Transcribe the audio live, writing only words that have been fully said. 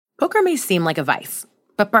Poker may seem like a vice,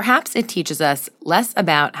 but perhaps it teaches us less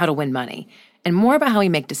about how to win money and more about how we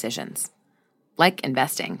make decisions. Like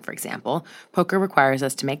investing, for example, poker requires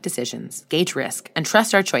us to make decisions, gauge risk, and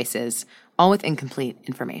trust our choices, all with incomplete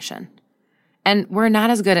information. And we're not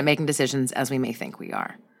as good at making decisions as we may think we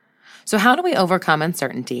are. So how do we overcome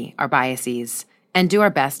uncertainty, our biases, and do our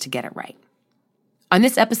best to get it right? On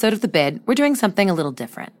this episode of The Bid, we're doing something a little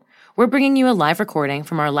different. We're bringing you a live recording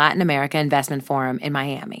from our Latin America Investment Forum in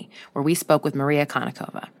Miami, where we spoke with Maria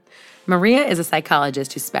Konnikova. Maria is a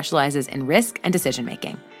psychologist who specializes in risk and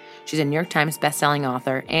decision-making. She's a New York Times bestselling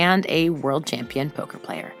author and a world champion poker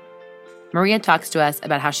player. Maria talks to us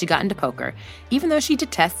about how she got into poker, even though she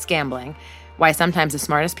detests gambling, why sometimes the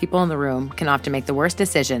smartest people in the room can often make the worst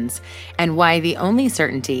decisions, and why the only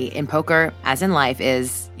certainty in poker, as in life,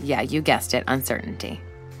 is, yeah, you guessed it, uncertainty.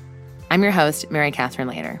 I'm your host, Mary Catherine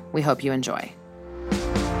Lader. We hope you enjoy.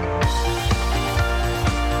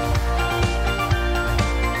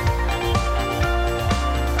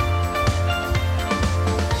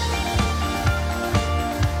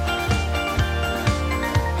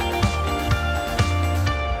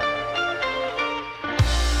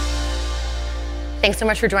 Thanks so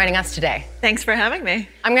much for joining us today. Thanks for having me.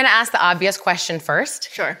 I'm going to ask the obvious question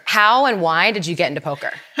first. Sure. How and why did you get into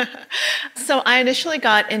poker? So I initially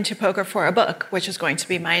got into poker for a book, which is going to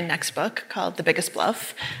be my next book called The Biggest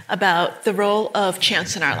Bluff, about the role of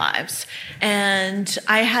chance in our lives. And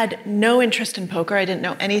I had no interest in poker. I didn't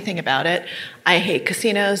know anything about it. I hate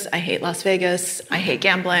casinos. I hate Las Vegas. I hate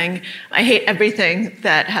gambling. I hate everything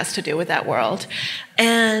that has to do with that world.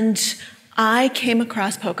 And I came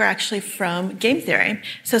across poker actually from game theory.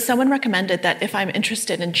 So someone recommended that if I'm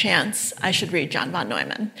interested in chance, I should read John von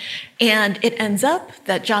Neumann. And it ends up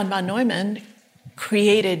that John von Neumann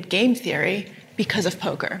created game theory because of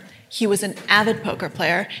poker. He was an avid poker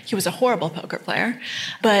player. He was a horrible poker player,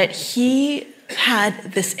 but he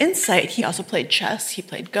had this insight. He also played chess. He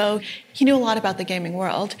played Go. He knew a lot about the gaming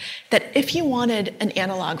world, that if you wanted an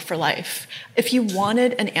analog for life, if you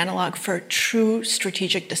wanted an analog for true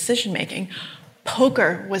strategic decision-making,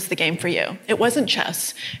 poker was the game for you. It wasn't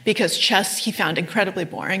chess, because chess he found incredibly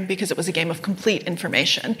boring because it was a game of complete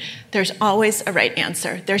information. There's always a right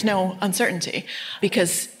answer. There's no uncertainty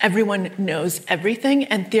because everyone knows everything,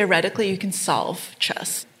 and theoretically you can solve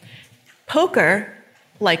chess. Poker,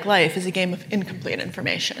 like life, is a game of incomplete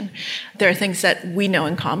information. There are things that we know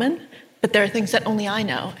in common, but there are things that only I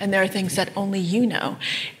know, and there are things that only you know.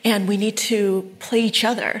 And we need to play each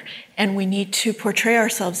other, and we need to portray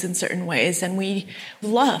ourselves in certain ways, and we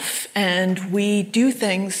bluff, and we do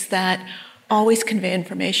things that always convey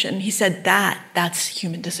information. He said that's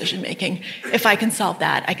human decision-making. If I can solve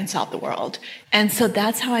that, I can solve the world. And so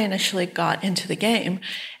that's how I initially got into the game.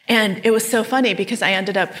 And it was so funny because I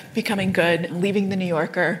ended up becoming good, leaving the New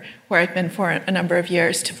Yorker, where I've been for a number of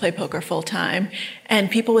years, to play poker full time.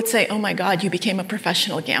 And people would say, "Oh my God, you became a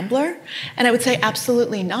professional gambler?" And I would say,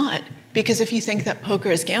 absolutely not. Because if you think that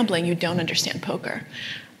poker is gambling, you don't understand poker.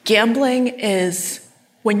 Gambling is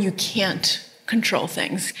when you can't control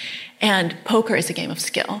things. And poker is a game of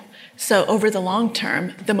skill. So over the long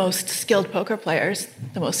term, the most skilled poker players,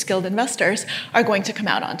 the most skilled investors, are going to come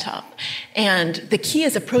out on top. And the key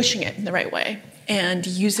is approaching it in the right way and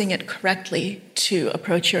using it correctly to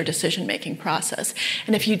approach your decision-making process.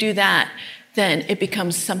 And if you do that, then it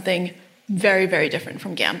becomes something very, very different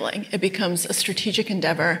from gambling. It becomes a strategic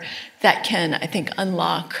endeavor that can, I think,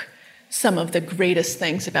 unlock some of the greatest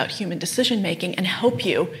things about human decision-making and help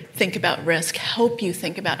you think about risk, help you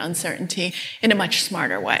think about uncertainty in a much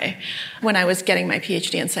smarter way. When I was getting my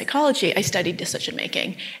PhD in psychology, I studied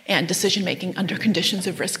decision-making and decision-making under conditions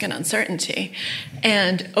of risk and uncertainty.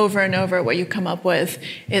 And over, what you come up with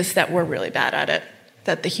is that we're really bad at it,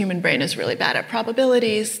 that the human brain is really bad at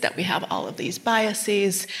probabilities, that we have all of these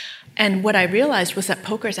biases. And what I realized was that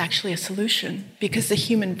poker is actually a solution because the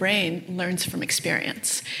human brain learns from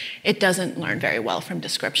experience. It doesn't learn very well from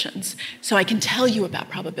descriptions. So I can tell you about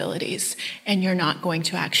probabilities, and you're not going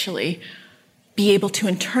to actually be able to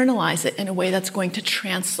internalize it in a way that's going to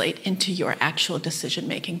translate into your actual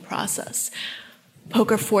decision-making process.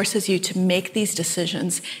 Poker forces you to make these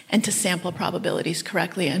decisions and to sample probabilities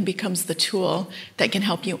correctly, and becomes the tool that can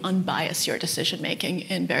help you unbias your decision-making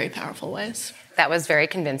in very powerful ways. That was very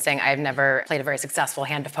convincing. I've never played a very successful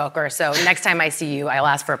hand of poker, so next time I see you, I'll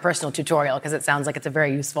ask for a personal tutorial because it sounds like it's a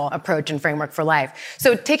very useful approach and framework for life.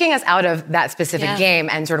 So taking us out of that specific game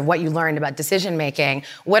and sort of what you learned about decision-making,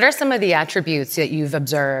 what are some of the attributes that you've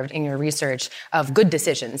observed in your research of good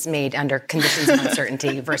decisions made under conditions of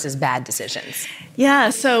uncertainty versus bad decisions?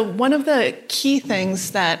 Yeah, so one of the key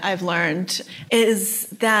things that I've learned is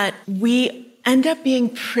that we end up being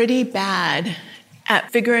pretty bad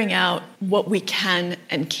at figuring out what we can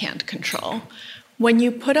and can't control. When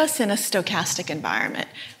you put us in a stochastic environment,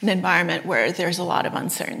 an environment where there's a lot of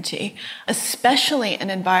uncertainty, especially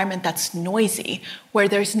an environment that's noisy, where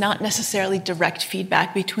there's not necessarily direct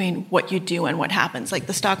feedback between what you do and what happens, like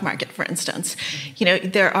the stock market, for instance.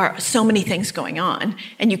 There are so many things going on,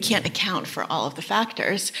 and you can't account for all of the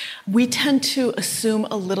factors. We tend to assume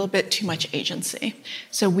a little bit too much agency.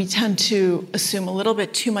 So we tend to assume a little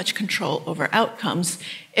bit too much control over outcomes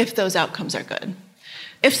if those outcomes are good.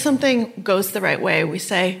 If something goes the right way, we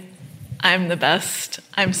say, I'm the best,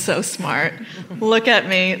 I'm so smart, look at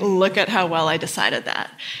me, look at how well I decided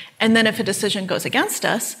that. And then if a decision goes against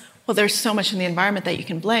us, well, there's so much in the environment that you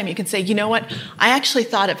can blame. You can say, you know what, I actually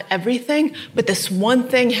thought of everything, but this one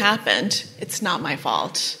thing happened, it's not my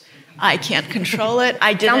fault. I can't control it.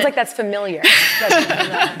 I didn't. Sounds like that's familiar.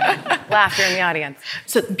 Laughter in the audience.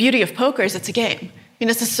 So the beauty of poker is it's a game.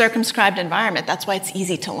 It's a circumscribed environment. That's why it's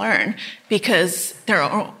easy to learn, because there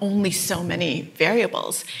are only so many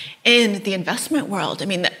variables. In the investment world,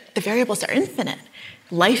 the variables are infinite.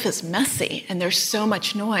 Life is messy, and there's so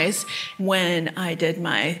much noise. When I did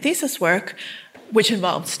my thesis work, which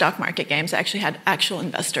involved stock market games, I actually had actual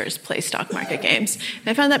investors play stock market games. And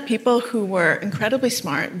I found that people who were incredibly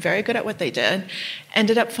smart, very good at what they did,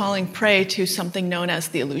 ended up falling prey to something known as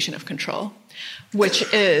the illusion of control, which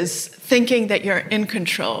is thinking that you're in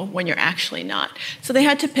control when you're actually not. So they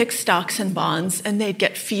had to pick stocks and bonds, and they'd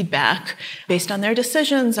get feedback based on their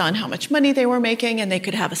decisions on how much money they were making, and they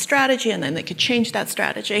could have a strategy, and then they could change that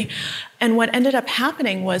strategy. And what ended up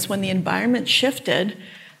happening was when the environment shifted,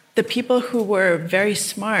 the people who were very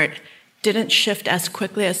smart didn't shift as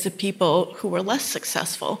quickly as the people who were less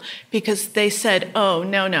successful, because they said, oh,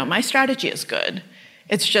 no, my strategy is good.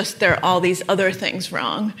 It's just there are all these other things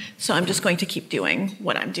wrong, so I'm just going to keep doing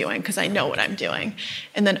what I'm doing because I know what I'm doing.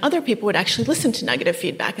 And then other people would actually listen to negative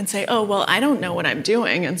feedback and say, oh, well, I don't know what I'm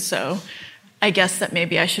doing, and so I guess that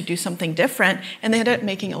maybe I should do something different, and they ended up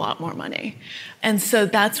making a lot more money. And so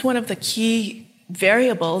that's one of the key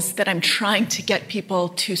variables that I'm trying to get people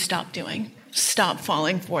to stop doing. Stop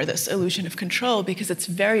falling for this illusion of control, because it's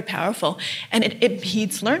very powerful and it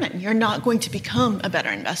impedes learning. You're not going to become a better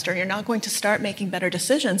investor. You're not going to start making better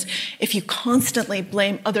decisions if you constantly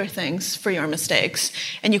blame other things for your mistakes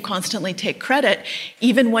and you constantly take credit,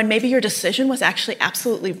 even when maybe your decision was actually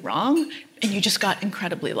absolutely wrong and you just got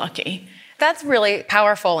incredibly lucky. That's really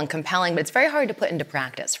powerful and compelling, but it's very hard to put into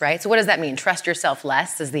practice, right? So what does that mean? Trust yourself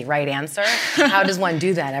less is the right answer? How does one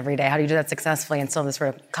do that every day? How do you do that successfully and still have this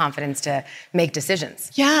sort of confidence to make decisions?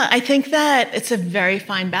 Yeah, I think that it's a very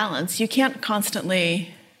fine balance. You can't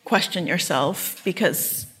constantly question yourself,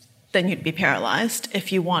 because then you'd be paralyzed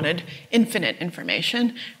if you wanted infinite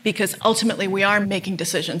information, because ultimately we are making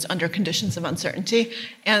decisions under conditions of uncertainty,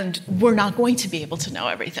 and we're not going to be able to know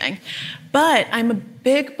everything. But I'm a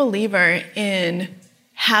big believer in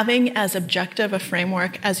having as objective a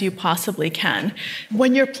framework as you possibly can.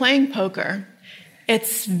 When you're playing poker,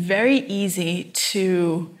 it's very easy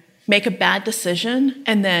to make a bad decision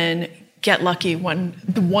and then get lucky when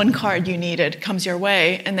the one card you needed comes your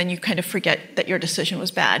way, and then you kind of forget that your decision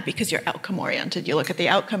was bad because you're outcome-oriented. You look at the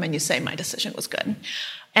outcome and you say, my decision was good.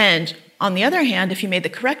 And on the other hand, if you made the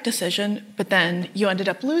correct decision, but then you ended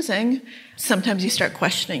up losing, sometimes you start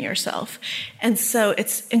questioning yourself. And so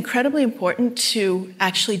it's incredibly important to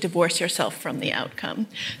actually divorce yourself from the outcome.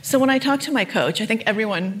 So when I talk to my coach, I think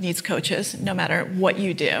everyone needs coaches, no matter what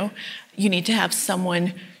you do. You need to have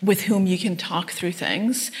someone with whom you can talk through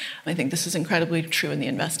things. I think this is incredibly true in the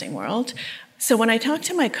investing world. So when I talk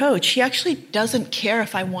to my coach, he actually doesn't care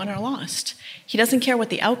if I won or lost. He doesn't care what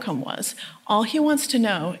the outcome was. All he wants to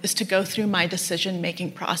know is to go through my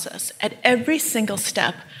decision-making process. At every single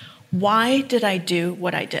step, why did I do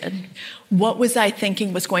what I did? What was I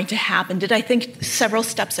thinking was going to happen? Did I think several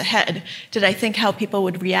steps ahead? Did I think how people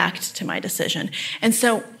would react to my decision? And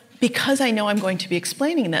so because I know I'm going to be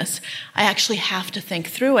explaining this, I actually have to think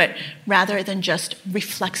through it rather than just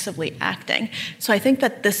reflexively acting. So I think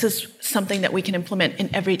that this is something that we can implement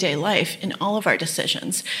in everyday life, in all of our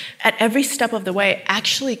decisions. At every step of the way,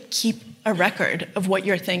 actually keep a record of what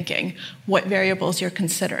you're thinking, what variables you're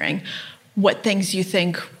considering, what things you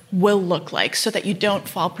think will look like, so that you don't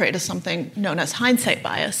fall prey to something known as hindsight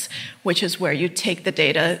bias, which is where you take the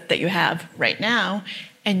data that you have right now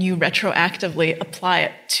and you retroactively apply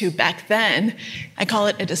it to back then, I call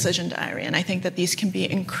it a decision diary. And I think that these can be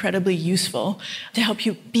incredibly useful to help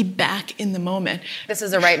you be back in the moment. This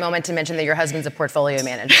is the right moment to mention that your husband's a portfolio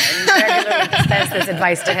manager. And you regularly dispense this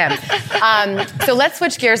advice to him. So let's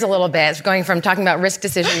switch gears a little bit, going from talking about risk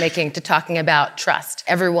decision making to talking about trust.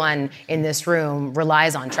 Everyone in this room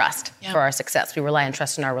relies on trust for our success. We rely on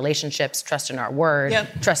trust in our relationships, trust in our word,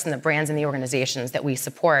 trust in the brands and the organizations that we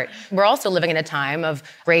support. We're also living in a time of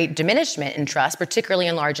great diminishment in trust, particularly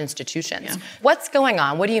in large institutions. Yeah. What's going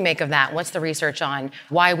on? What do you make of that? What's the research on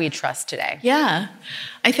why we trust today? Yeah.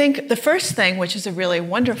 I think the first thing, which is a really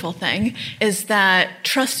wonderful thing, is that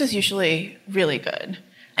trust is usually really good.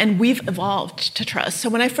 And we've evolved to trust. So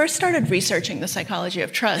when I first started researching the psychology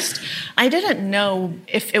of trust, I didn't know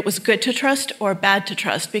if it was good to trust or bad to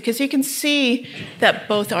trust, because you can see that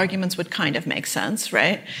both arguments would kind of make sense,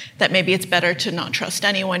 right? That maybe it's better to not trust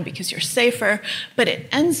anyone because you're safer. But it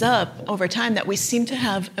ends up over time that we seem to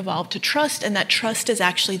have evolved to trust, and that trust is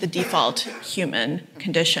actually the default human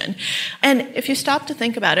condition. And if you stop to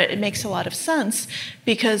think about it, it makes a lot of sense,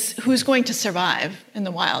 because who's going to survive in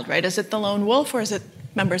the wild, right? Is it the lone wolf, or is it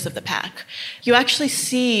members of the pack? You actually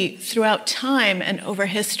see throughout time and over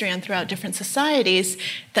history and throughout different societies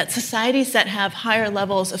that societies that have higher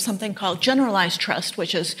levels of something called generalized trust,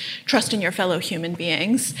 which is trust in your fellow human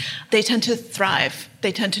beings, they tend to thrive.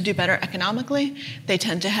 They tend to do better economically. They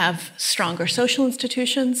tend to have stronger social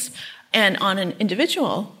institutions. And on an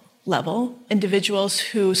individual level, individuals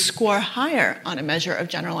who score higher on a measure of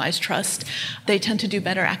generalized trust, they tend to do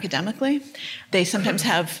better academically. They sometimes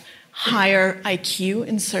have higher IQ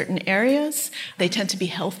in certain areas. They tend to be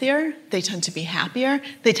healthier. They tend to be happier.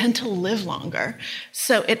 They tend to live longer.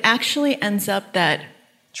 So it actually ends up that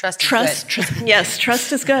trust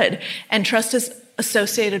is good. And trust is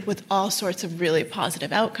associated with all sorts of really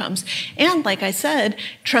positive outcomes. And like I said,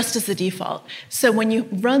 trust is the default. So when you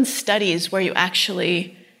run studies where you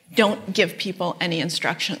actually don't give people any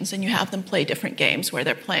instructions and you have them play different games where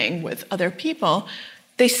they're playing with other people,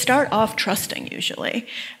 they start off trusting usually,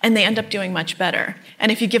 and they end up doing much better.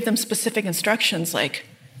 And if you give them specific instructions like,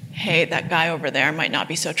 hey, that guy over there might not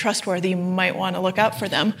be so trustworthy, you might want to look out for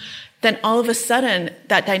them, then all of a sudden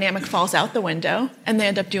that dynamic falls out the window and they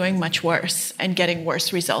end up doing much worse and getting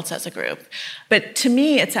worse results as a group. But to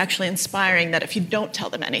me, it's actually inspiring that if you don't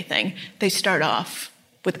tell them anything, they start off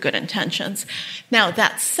with good intentions. Now,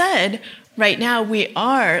 that said, right now we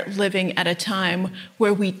are living at a time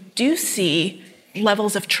where we do see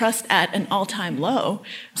levels of trust at an all-time low.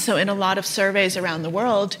 So in a lot of surveys around the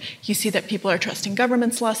world, you see that people are trusting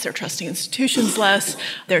governments less, they're trusting institutions less,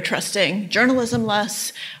 they're trusting journalism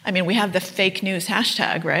less. I mean, we have the fake news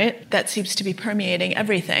hashtag, right? That seems to be permeating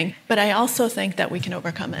everything. But I also think that we can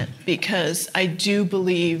overcome it, because I do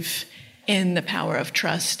believe in the power of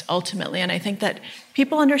trust ultimately, and I think that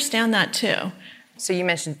people understand that too. So you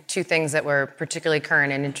mentioned two things that were particularly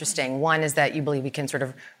current and interesting. One is that you believe we can sort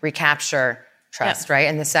of recapture trust, right?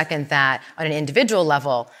 And the second, that on an individual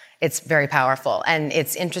level, it's very powerful. And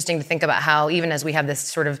it's interesting to think about how even as we have this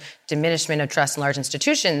sort of diminishment of trust in large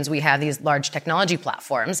institutions, we have these large technology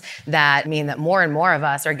platforms that mean that more and more of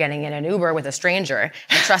us are getting in an Uber with a stranger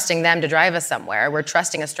and trusting them to drive us somewhere. We're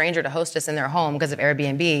trusting a stranger to host us in their home because of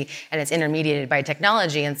Airbnb, and it's intermediated by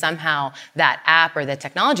technology, and somehow that app or the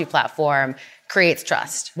technology platform creates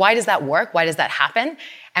trust. Why does that work? Why does that happen?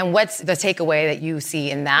 And what's the takeaway that you see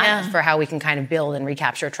in that for how we can kind of build and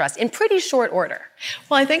recapture trust in pretty short order?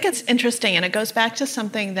 Well, I think it's interesting, and it goes back to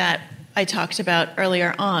something that I talked about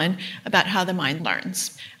earlier on about how the mind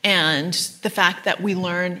learns and the fact that we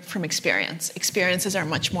learn from experience. Experiences are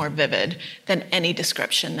much more vivid than any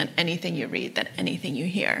description, than anything you read, than anything you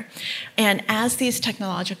hear. And as these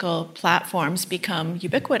technological platforms become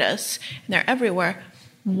ubiquitous and they're everywhere,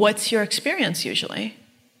 what's your experience usually?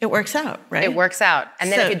 It works out, right? It works out.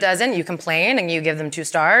 And then if it doesn't, you complain and you give them 2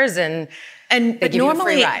 stars and they give you a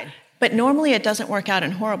free ride. But normally it doesn't work out in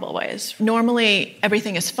horrible ways. Normally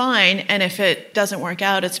everything is fine, and if it doesn't work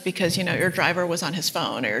out, it's because, your driver was on his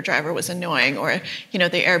phone, or your driver was annoying, or, the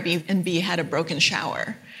Airbnb had a broken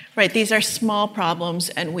shower. Right, these are small problems,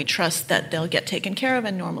 and we trust that they'll get taken care of,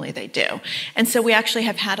 and normally they do. And so we actually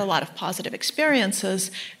have had a lot of positive experiences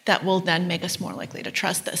that will then make us more likely to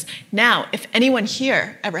trust this. Now, if anyone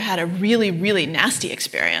here ever had a really, really nasty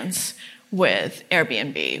experience with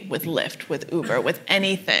Airbnb, with Lyft, with Uber, with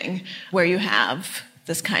anything where you have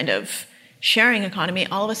this kind of sharing economy,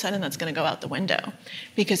 all of a sudden that's going to go out the window,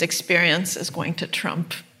 because experience is going to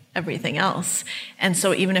trump everything else. And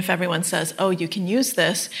so even if everyone says, oh, you can use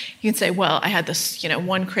this, you can say, well, I had this,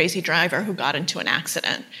 one crazy driver who got into an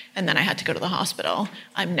accident and then I had to go to the hospital.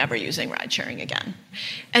 I'm never using ride sharing again.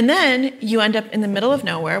 And then you end up in the middle of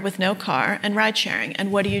nowhere with no car and ride sharing.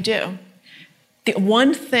 And what do? The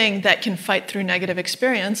one thing that can fight through negative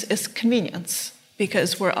experience is convenience,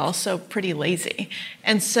 because we're also pretty lazy.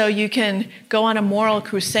 And so you can go on a moral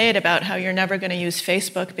crusade about how you're never going to use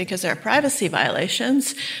Facebook because there are privacy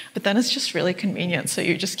violations, but then it's just really convenient, so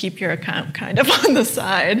you just keep your account kind of on the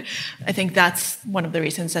side. I think that's one of the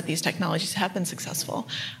reasons that these technologies have been successful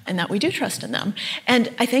and that we do trust in them.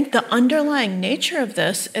 And I think the underlying nature of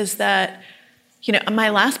this is that my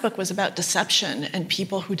last book was about deception and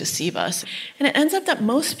people who deceive us. And it ends up that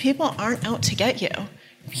most people aren't out to get you.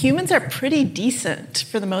 Humans are pretty decent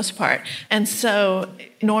for the most part. And so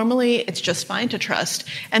normally it's just fine to trust.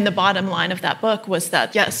 And the bottom line of that book was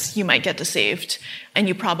that, yes, you might get deceived, and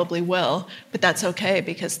you probably will, but that's okay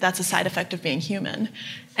because that's a side effect of being human.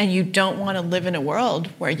 And you don't want to live in a world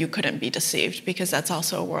where you couldn't be deceived, because that's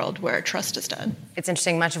also a world where trust is dead. It's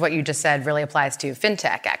interesting. Much of what you just said really applies to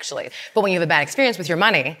fintech, actually. But when you have a bad experience with your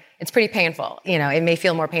money, it's pretty painful. It may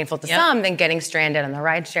feel more painful to some than getting stranded on the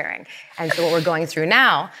ride sharing. And so what we're going through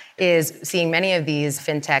now is seeing many of these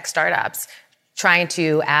fintech startups trying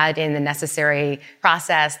to add in the necessary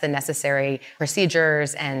process, the necessary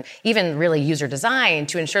procedures, and even really user design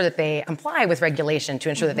to ensure that they comply with regulation, to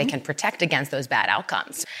ensure that they can protect against those bad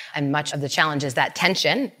outcomes. And much of the challenge is that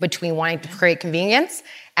tension between wanting to create convenience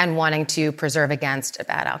and wanting to preserve against a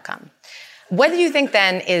bad outcome. What do you think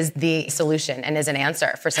then is the solution and is an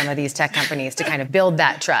answer for some of these tech companies to kind of build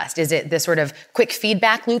that trust? Is it this sort of quick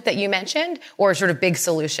feedback loop that you mentioned, or sort of big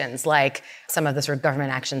solutions like some of the sort of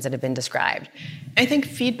government actions that have been described? I think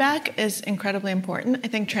feedback is incredibly important. I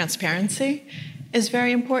think transparency is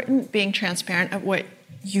very important, being transparent of what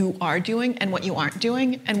you are doing and what you aren't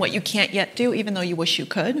doing and what you can't yet do, even though you wish you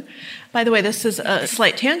could. By the way, this is a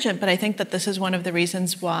slight tangent, but I think that this is one of the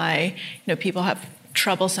reasons why people have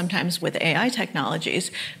trouble sometimes with AI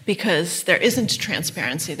technologies, because there isn't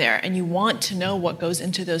transparency there, and you want to know what goes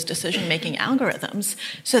into those decision-making algorithms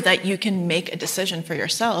so that you can make a decision for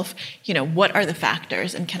yourself. What are the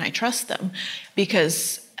factors and can I trust them?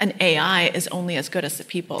 Because an AI is only as good as the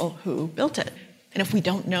people who built it. And if we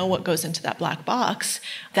don't know what goes into that black box,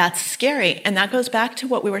 that's scary. And that goes back to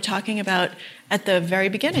what we were talking about at the very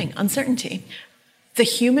beginning, uncertainty. The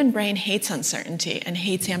human brain hates uncertainty and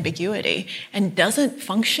hates ambiguity and doesn't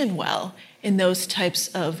function well in those types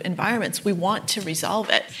of environments. We want to resolve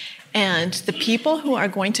it. And the people who are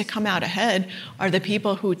going to come out ahead are the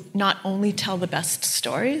people who not only tell the best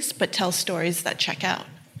stories, but tell stories that check out.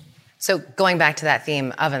 So going back to that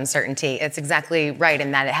theme of uncertainty, it's exactly right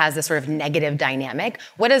in that it has this sort of negative dynamic.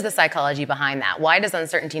 What is the psychology behind that? Why does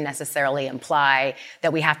uncertainty necessarily imply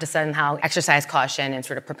that we have to somehow exercise caution and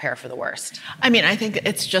sort of prepare for the worst? I think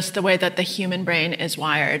it's just the way that the human brain is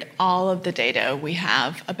wired. All of the data we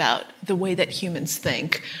have about the way that humans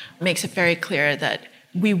think makes it very clear that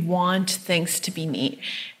we want things to be neat.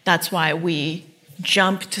 That's why we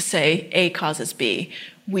jump to say A causes B.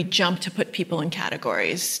 We jump to put people in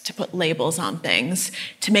categories, to put labels on things,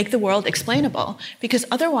 to make the world explainable. Because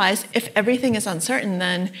otherwise, if everything is uncertain,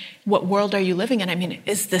 then what world are you living in?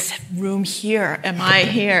 Is this room here? Am I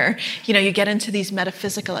here? You get into these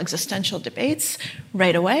metaphysical, existential debates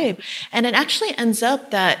right away. And it actually ends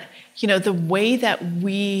up that the way that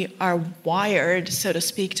we are wired, so to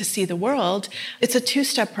speak, to see the world, it's a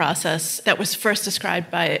two-step process that was first described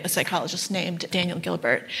by a psychologist named Daniel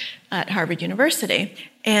Gilbert at Harvard University.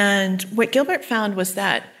 And what Gilbert found was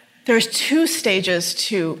that there's two stages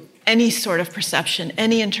to any sort of perception,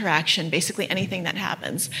 any interaction, basically anything that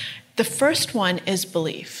happens. The first one is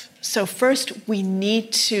belief. So first, we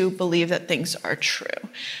need to believe that things are true,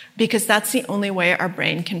 because that's the only way our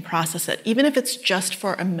brain can process it, even if it's just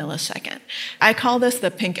for a millisecond. I call this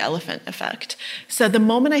the pink elephant effect. So the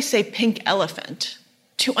moment I say pink elephant,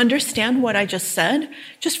 to understand what I just said,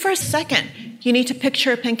 just for a second, you need to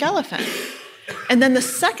picture a pink elephant. And then the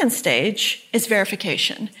second stage is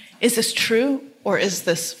verification. Is this true or is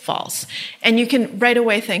this false? And you can right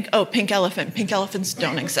away think, oh, pink elephant, pink elephants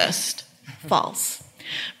don't exist. False.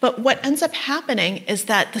 But what ends up happening is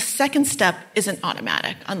that the second step isn't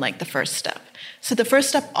automatic, unlike the first step. So the first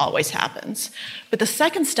step always happens, but the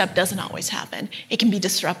second step doesn't always happen. It can be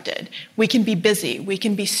disrupted. We can be busy, we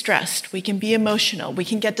can be stressed, we can be emotional, we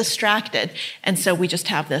can get distracted, and so we just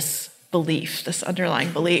have this belief, this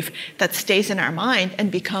underlying belief that stays in our mind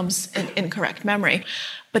and becomes an incorrect memory.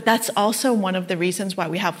 But that's also one of the reasons why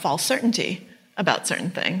we have false certainty about certain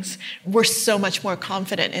things. We're so much more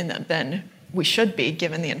confident in them than we should be,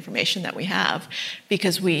 given the information that we have,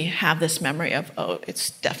 because we have this memory of, oh, it's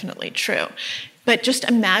definitely true. But just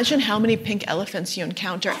imagine how many pink elephants you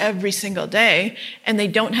encounter every single day, and they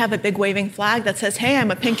don't have a big waving flag that says, hey,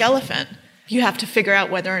 I'm a pink elephant. You have to figure out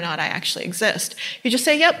whether or not I actually exist. You just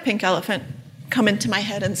say, yep, pink elephant, come into my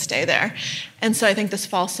head and stay there. And so I think this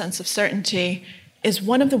false sense of certainty is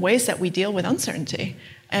one of the ways that we deal with uncertainty.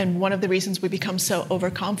 And one of the reasons we become so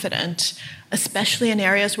overconfident, especially in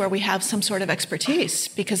areas where we have some sort of expertise,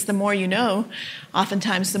 because the more you know,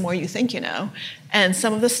 oftentimes the more you think you know. And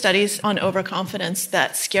some of the studies on overconfidence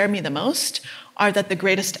that scare me the most are that the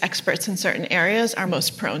greatest experts in certain areas are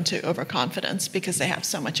most prone to overconfidence because they have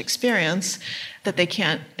so much experience that they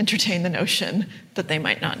can't entertain the notion that they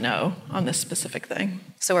might not know on this specific thing.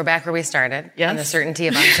 So we're back where we started, yes. On the certainty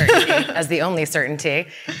of uncertainty as the only certainty.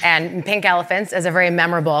 And pink elephants is a very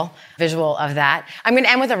memorable visual of that. I'm going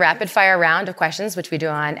to end with a rapid fire round of questions, which we do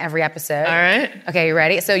on every episode. All right. Okay, you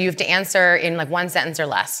ready? So you have to answer in like one sentence or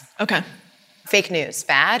less. Okay. Fake news,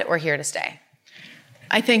 fad or here to stay?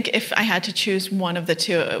 I think if I had to choose one of the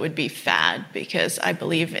two, it would be fad, because I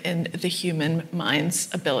believe in the human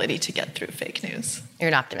mind's ability to get through fake news. You're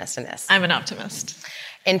an optimist in this. I'm an optimist.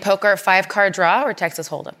 In poker, 5-card draw or Texas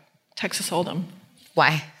Hold'em? Texas Hold'em.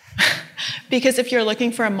 Why? Because if you're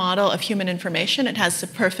looking for a model of human information, it has the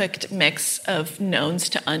perfect mix of knowns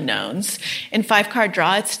to unknowns. In 5-card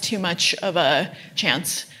draw, it's too much of a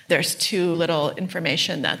chance. There's too little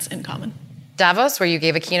information that's in common. Davos, where you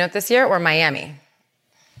gave a keynote this year, or Miami?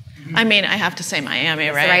 I mean, I have to say Miami,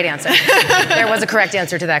 That's right? the right answer. There was a correct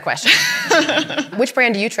answer to that question. Which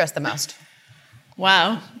brand do you trust the most?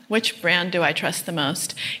 Wow. Which brand do I trust the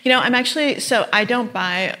most? I don't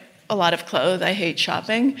buy a lot of clothes. I hate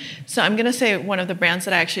shopping. So I'm going to say one of the brands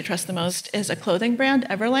that I actually trust the most is a clothing brand,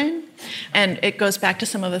 Everlane. And it goes back to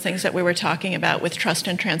some of the things that we were talking about with trust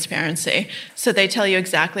and transparency. So they tell you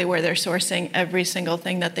exactly where they're sourcing every single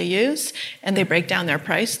thing that they use, and they break down their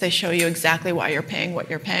price. They show you exactly why you're paying what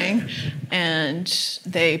you're paying, and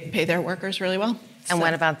they pay their workers really well. And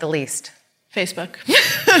what about the least? Facebook.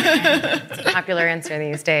 It's a popular answer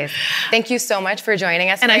these days. Thank you so much for joining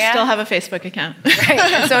us, And Freya. I still have a Facebook account. Right,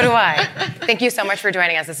 and so do I. Thank you so much for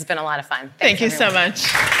joining us. This has been a lot of fun. Thank you so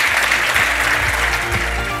much.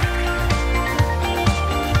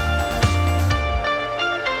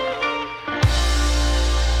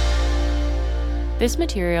 This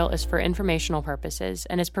material is for informational purposes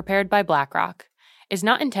and is prepared by BlackRock, is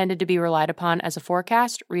not intended to be relied upon as a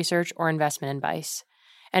forecast, research, or investment advice,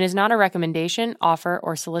 and is not a recommendation, offer,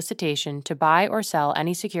 or solicitation to buy or sell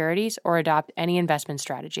any securities or adopt any investment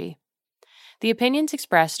strategy. The opinions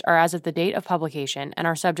expressed are as of the date of publication and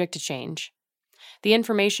are subject to change. The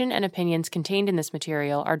information and opinions contained in this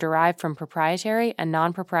material are derived from proprietary and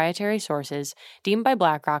non-proprietary sources deemed by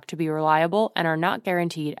BlackRock to be reliable and are not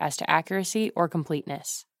guaranteed as to accuracy or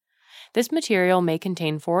completeness. This material may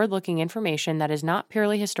contain forward-looking information that is not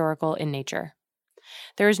purely historical in nature.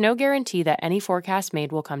 There is no guarantee that any forecast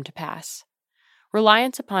made will come to pass.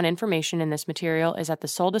 Reliance upon information in this material is at the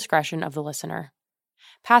sole discretion of the listener.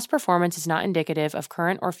 Past performance is not indicative of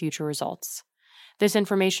current or future results. This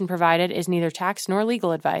information provided is neither tax nor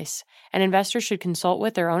legal advice, and investors should consult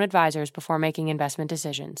with their own advisors before making investment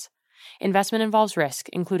decisions. Investment involves risk,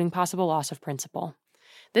 including possible loss of principal.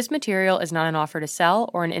 This material is not an offer to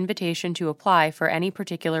sell or an invitation to apply for any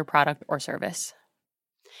particular product or service.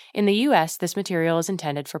 In the U.S., this material is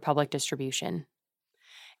intended for public distribution.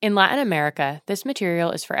 In Latin America, this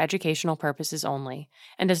material is for educational purposes only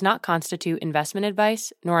and does not constitute investment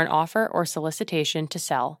advice, nor an offer or solicitation to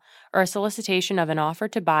sell, or a solicitation of an offer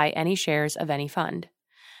to buy any shares of any fund.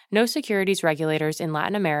 No securities regulators in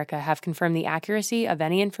Latin America have confirmed the accuracy of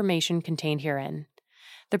any information contained herein.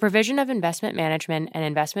 The provision of investment management and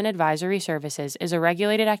investment advisory services is a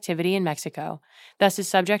regulated activity in Mexico, thus is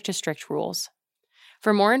subject to strict rules.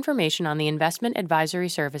 For more information on the investment advisory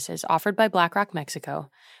services offered by BlackRock Mexico,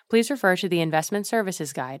 please refer to the Investment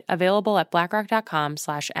Services Guide available at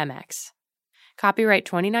blackrock.com/mx. Copyright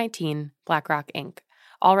 2019, BlackRock, Inc.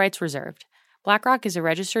 All rights reserved. BlackRock is a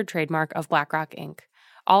registered trademark of BlackRock, Inc.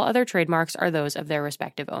 All other trademarks are those of their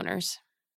respective owners.